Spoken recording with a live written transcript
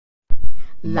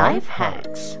Life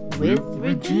Hacks with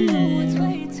Regine.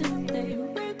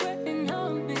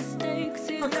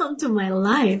 Welcome to my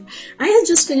life. I had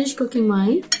just finished cooking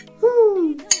my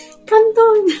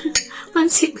canton,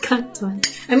 pancit canton.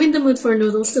 I'm in the mood for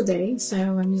noodles today, so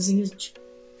I'm using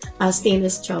a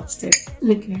stainless chopstick.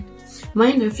 Okay.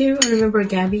 Mine, if you remember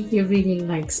Gabby, he really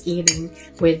likes eating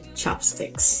with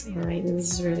chopsticks. Alright,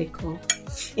 this is really cool.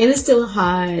 It is still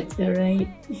hot, alright?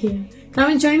 Yeah.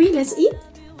 Come and join me, let's eat.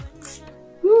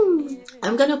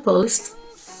 I'm gonna post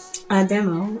a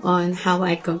demo on how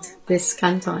I cooked this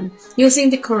canton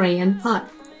using the Korean pot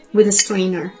with a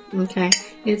strainer. Okay,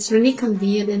 it's really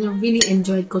convenient and I really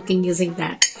enjoyed cooking using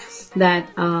that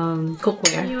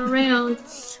cookware. You're around.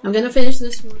 I'm gonna finish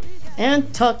this one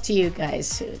And talk to you guys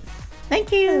soon.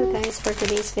 Thank you. Hello guys, for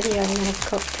today's video I'm gonna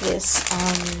cook this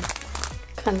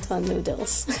canton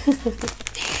noodles.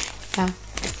 Yeah,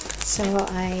 so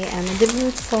I am in the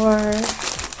mood for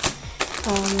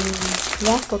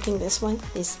cooking this one,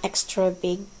 this extra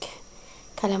big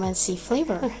calamansi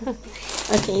flavor.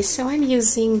 Okay, so I'm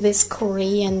using this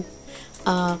Korean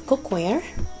cookware.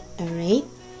 Alright,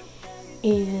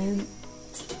 and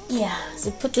yeah,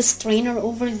 so put the strainer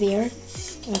over there.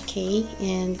 Okay,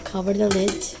 and cover the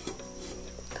lid,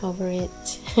 cover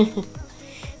it.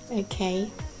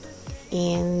 Okay,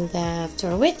 and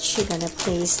after which you're gonna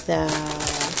place the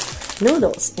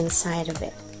noodles inside of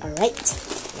it. Alright,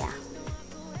 yeah.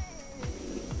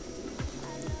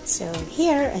 So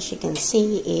here, as you can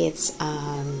see, it's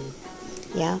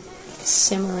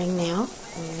simmering now.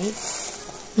 Alright.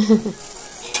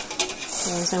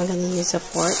 So I'm gonna use a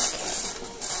fork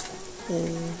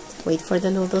and wait for the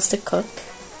noodles to cook.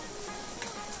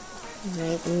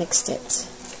 Alright, and mix it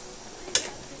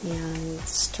and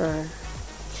stir.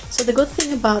 So the good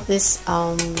thing about this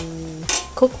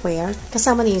cookware,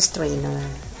 kasama na yung strainer.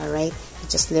 Alright, you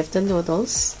just lift the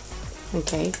noodles.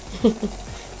 Okay.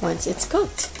 Once it's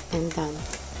cooked and done.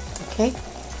 Okay,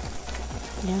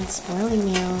 yeah, it's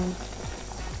boiling now.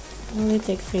 Only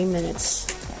take 3 minutes.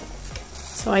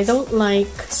 So I don't like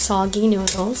soggy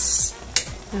noodles.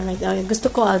 Alright,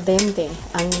 gusto ko al dente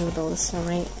ang noodles.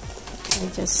 Alright, I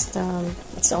just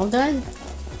it's all done.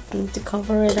 I need to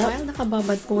cover it up. While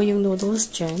nakababad po yung noodles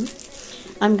dyan,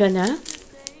 I'm gonna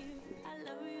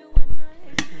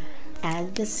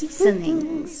Add the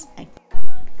seasonings.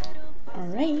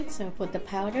 Alright, so put the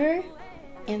powder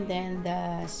and then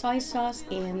the soy sauce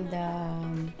and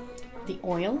the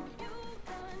oil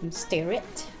and stir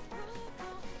it.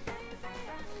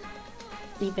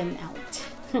 Even out.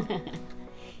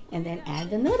 And then add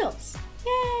the noodles.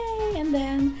 Yay! And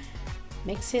then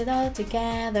mix it all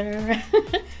together.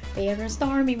 Very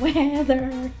stormy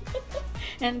weather.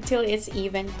 Until it's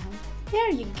even out. There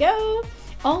you go.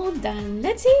 All done.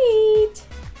 Let's eat.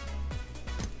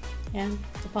 And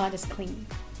the pot is clean.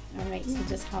 Alright, so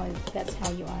that's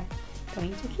how you are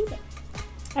going to keep it.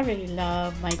 I really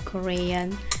love my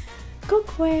Korean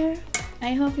cookware.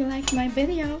 I hope you liked my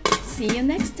video. See you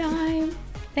next time.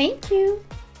 Thank you.